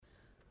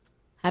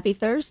Happy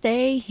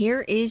Thursday.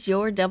 Here is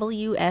your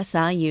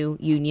WSIU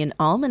Union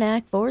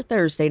Almanac for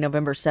Thursday,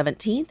 November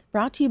 17th,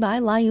 brought to you by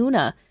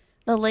LIUNA,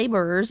 the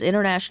Laborers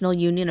International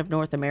Union of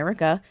North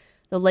America,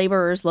 the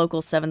Laborers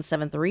Local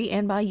 773,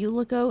 and by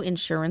Ulico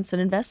Insurance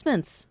and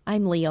Investments.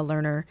 I'm Leah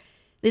Lerner.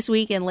 This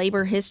week in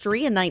labor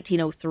history, in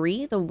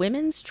 1903, the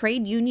Women's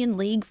Trade Union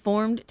League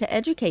formed to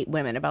educate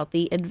women about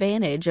the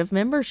advantage of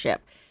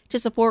membership, to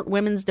support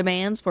women's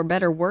demands for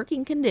better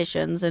working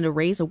conditions, and to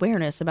raise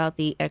awareness about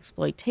the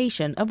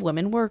exploitation of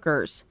women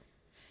workers.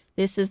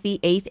 This is the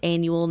 8th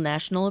annual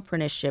National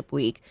Apprenticeship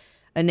Week,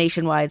 a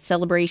nationwide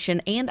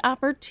celebration and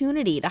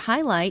opportunity to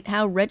highlight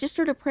how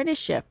registered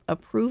apprenticeship, a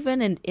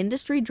proven and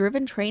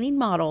industry-driven training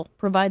model,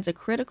 provides a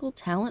critical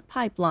talent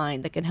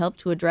pipeline that can help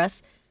to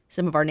address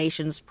some of our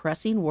nation's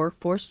pressing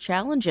workforce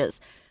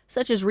challenges,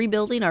 such as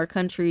rebuilding our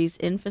country's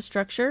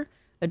infrastructure,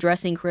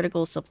 addressing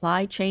critical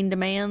supply chain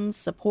demands,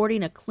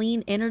 supporting a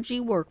clean energy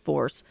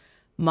workforce,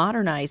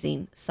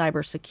 modernizing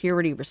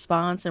cybersecurity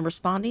response, and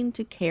responding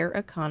to care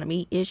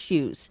economy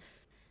issues.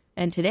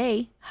 And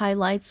today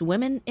highlights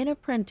women in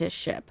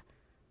apprenticeship.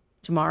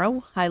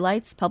 Tomorrow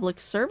highlights public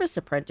service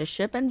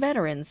apprenticeship and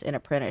veterans in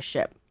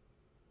apprenticeship.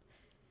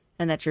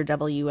 And that's your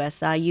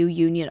WSIU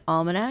Union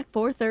Almanac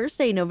for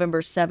Thursday,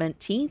 November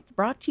 17th,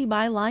 brought to you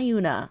by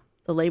LIUNA,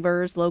 the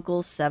Laborers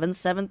Local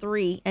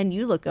 773, and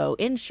Ulico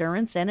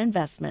Insurance and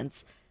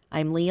Investments.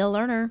 I'm Leah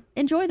Lerner.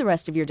 Enjoy the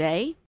rest of your day.